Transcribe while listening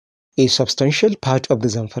A substantial part of the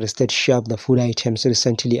Zamfara state share of the food items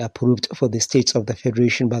recently approved for the states of the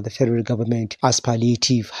Federation by the federal government as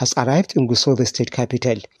palliative has arrived in Gusau, the state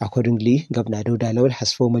capital. Accordingly, Governor Dauda Lawal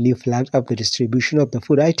has formally flagged up the distribution of the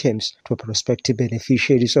food items to prospective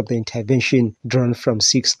beneficiaries of the intervention drawn from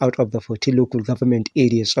 6 out of the 40 local government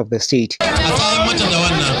areas of the state.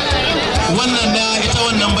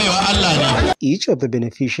 Each of the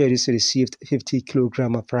beneficiaries received 50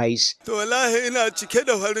 kg of rice.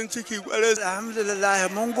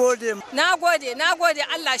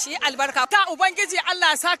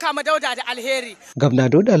 Governor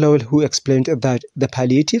Dauda Lawal, who explained that the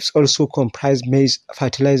palliatives also comprise maize,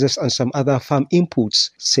 fertilizers and some other farm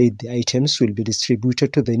inputs, said the items will be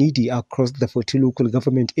distributed to the needy across the 40 local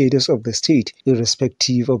government areas of the state,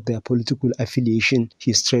 irrespective of their political affiliation.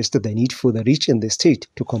 He stressed the need for the rich in the state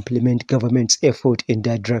to complement government's effort in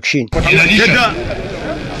that direction. In addition,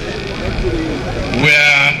 we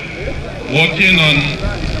are working on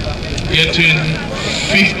getting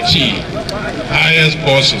 50 highest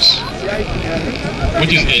buses,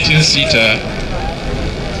 which is 18-seater,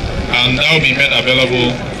 and that will be made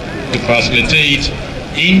available to facilitate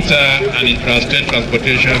inter- and intrastate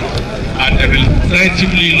transportation at a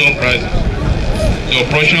relatively low price. The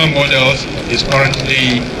operational models is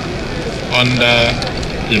currently under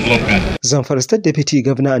development. Zamfara State Deputy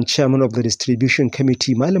Governor and Chairman of the Distribution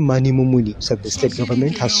Committee, Malam Mani Mumuni, said the state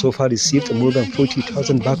government has so far received more than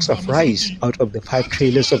 40,000 bags of rice out of the 5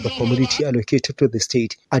 trailers of the commodity allocated to the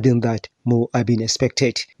state, adding that more are being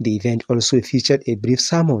expected. The event also featured a brief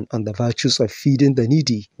sermon on the virtues of feeding the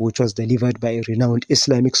needy, which was delivered by a renowned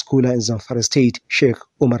Islamic scholar in Zamfara State, Sheikh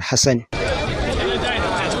Umar Hassan.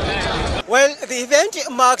 Well, the event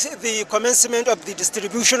marks the commencement of the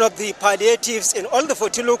distribution of the palliatives in all the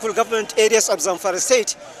 40 local government areas of Zamfara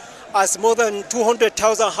State, as more than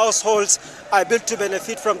 200,000 households are built to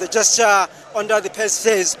benefit from the gesture under the first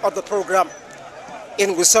phase of the program.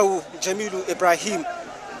 In Gusau, Jamilu Ibrahim,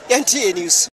 NTA News.